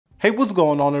Hey, what's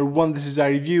going on everyone, this is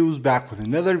iReviews back with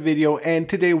another video, and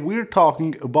today we're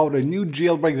talking about a new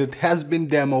jailbreak that has been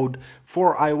demoed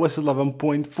for iOS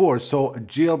 11.4. So a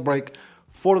jailbreak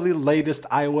for the latest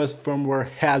iOS firmware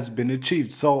has been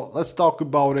achieved. So let's talk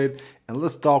about it and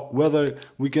let's talk whether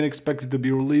we can expect it to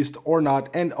be released or not,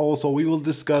 and also we will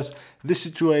discuss the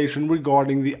situation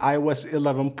regarding the iOS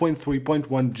 11.3.1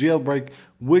 jailbreak,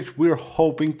 which we're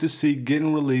hoping to see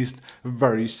getting released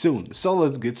very soon. So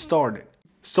let's get started.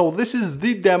 So this is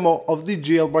the demo of the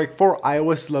jailbreak for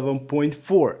iOS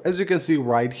 11.4. As you can see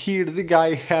right here, the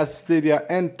guy has Stadia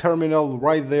and Terminal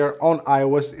right there on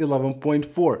iOS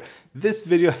 11.4. This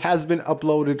video has been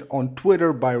uploaded on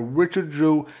Twitter by Richard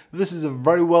Zhu. This is a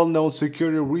very well-known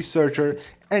security researcher,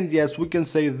 and yes, we can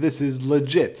say this is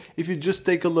legit. If you just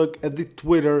take a look at the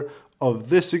Twitter of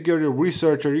this security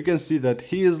researcher, you can see that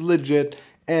he is legit.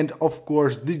 And of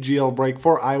course, the jailbreak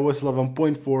for iOS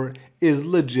 11.4 is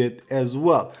legit as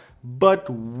well. But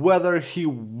whether he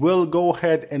will go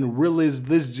ahead and release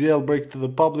this jailbreak to the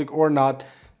public or not,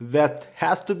 that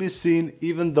has to be seen,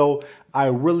 even though I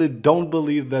really don't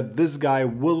believe that this guy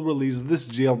will release this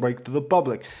jailbreak to the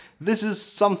public. This is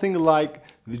something like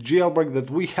the jailbreak that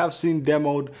we have seen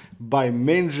demoed by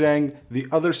Min Zhang, the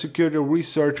other security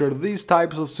researcher. These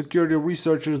types of security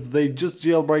researchers, they just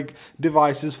jailbreak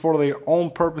devices for their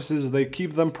own purposes. They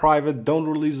keep them private, don't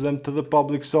release them to the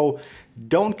public. So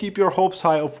don't keep your hopes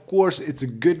high. Of course, it's a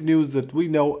good news that we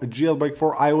know a jailbreak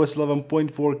for iOS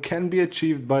 11.4 can be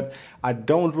achieved, but I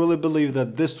don't really believe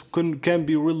that this can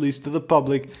be released to the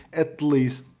public, at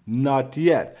least not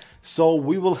yet. So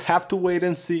we will have to wait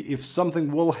and see if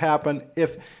something will happen,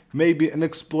 if maybe an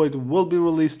exploit will be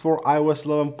released for iOS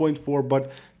 11.4,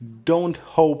 but don't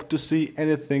hope to see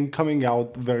anything coming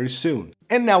out very soon.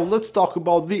 And now let's talk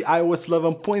about the iOS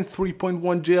 11.3.1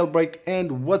 jailbreak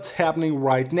and what's happening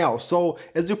right now. So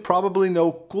as you probably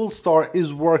know, Coolstar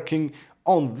is working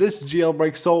on this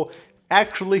jailbreak. So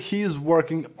actually he is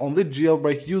working on the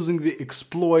jailbreak using the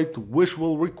exploit, which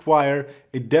will require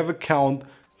a dev account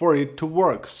for it to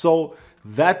work. So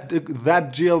that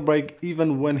jailbreak,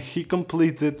 even when he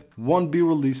completes it, won't be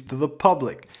released to the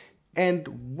public. And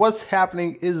what's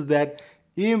happening is that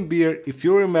Ian Beer, if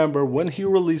you remember, when he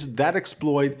released that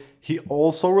exploit, he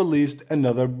also released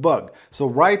another bug. So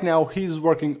right now he's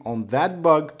working on that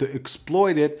bug to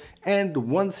exploit it, and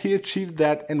once he achieved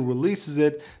that and releases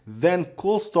it, then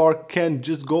Coolstar can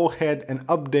just go ahead and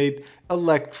update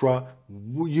Electra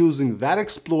using that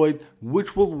exploit,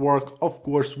 which will work, of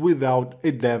course, without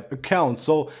a dev account.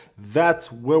 So that's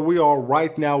where we are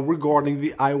right now regarding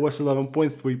the iOS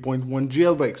 11.3.1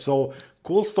 jailbreak. So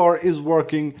Coolstar is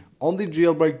working on the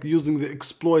jailbreak using the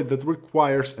exploit that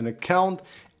requires an account,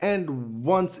 and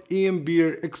once Ian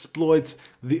Beer exploits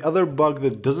the other bug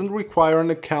that doesn't require an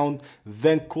account,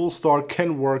 then Coolstar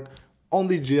can work on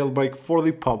the jailbreak for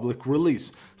the public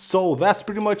release. So that's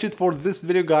pretty much it for this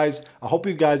video, guys. I hope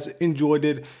you guys enjoyed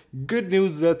it. Good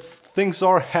news that things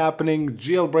are happening,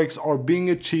 jailbreaks are being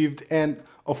achieved, and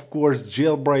of course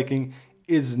jailbreaking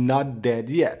is not dead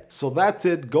yet. So that's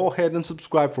it. Go ahead and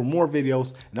subscribe for more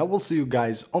videos, and I will see you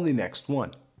guys on the next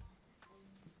one.